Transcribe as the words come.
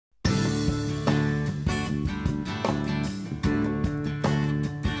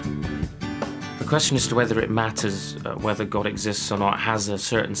question as to whether it matters whether God exists or not has a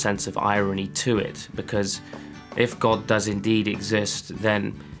certain sense of irony to it, because if God does indeed exist,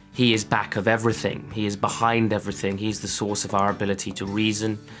 then he is back of everything. He is behind everything. He's the source of our ability to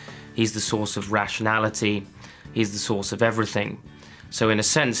reason. He's the source of rationality. He's the source of everything. So in a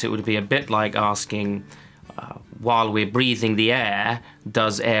sense, it would be a bit like asking, while we're breathing the air,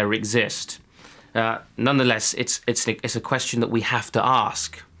 does air exist? Nonetheless, it's a question that we have to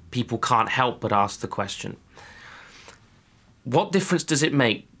ask. People can't help but ask the question. What difference does it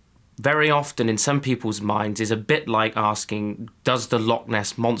make? Very often in some people's minds is a bit like asking, does the Loch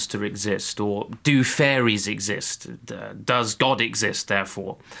Ness Monster exist? Or do fairies exist? Does God exist,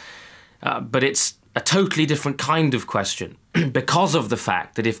 therefore? But it's a totally different kind of question because of the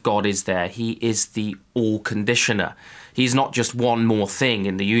fact that if God is there, he is the all-conditioner. He's not just one more thing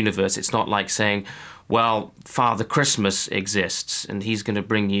in the universe. It's not like saying, well, Father Christmas exists and he's going to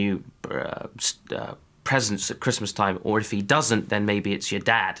bring you presents at Christmas time, or if he doesn't, then maybe it's your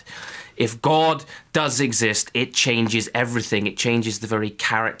dad. If God does exist, it changes everything. It changes the very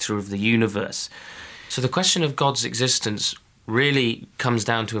character of the universe. So the question of God's existence really comes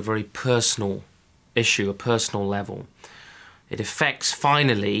down to a very personal issue, a personal level. It affects,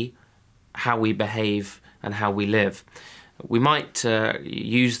 finally, how we behave and how we live. We might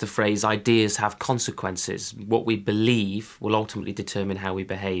use the phrase, ideas have consequences. What we believe will ultimately determine how we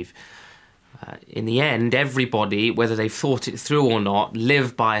behave. In the end, everybody, whether they've thought it through or not,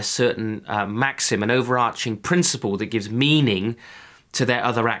 live by a certain maxim, an overarching principle that gives meaning to their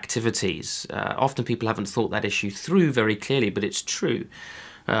other activities. Often people haven't thought that issue through very clearly, but it's true.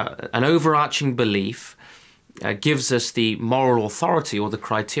 An overarching belief gives us the moral authority or the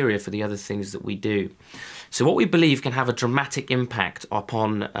criteria for the other things that we do. So what we believe can have a dramatic impact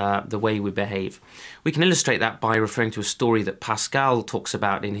upon the way we behave. We can illustrate that by referring to a story that Pascal talks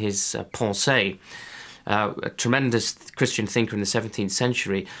about in his Pensées, a tremendous Christian thinker in the 17th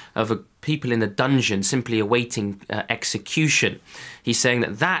century, of people in a dungeon simply awaiting execution. He's saying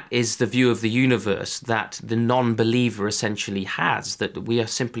that that is the view of the universe that the non-believer essentially has, that we are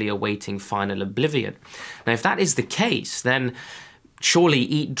simply awaiting final oblivion. Now, if that is the case, then surely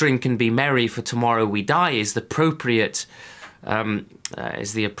eat, drink, and be merry, for tomorrow we die is the appropriate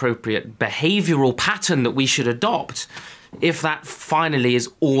behavioural pattern that we should adopt, if that finally is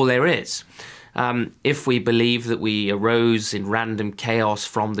all there is. If we believe that we arose in random chaos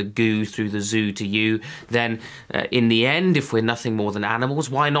from the goo through the zoo to you, then in the end, if we're nothing more than animals,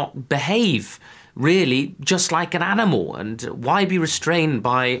 why not behave really just like an animal? And why be restrained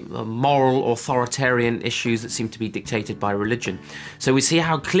by moral authoritarian issues that seem to be dictated by religion? So we see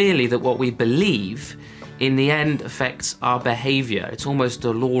how clearly that what we believe in the end affects our behaviour. It's almost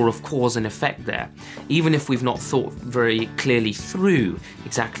a law of cause and effect there, even if we've not thought very clearly through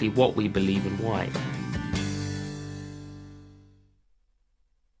exactly what we believe and why.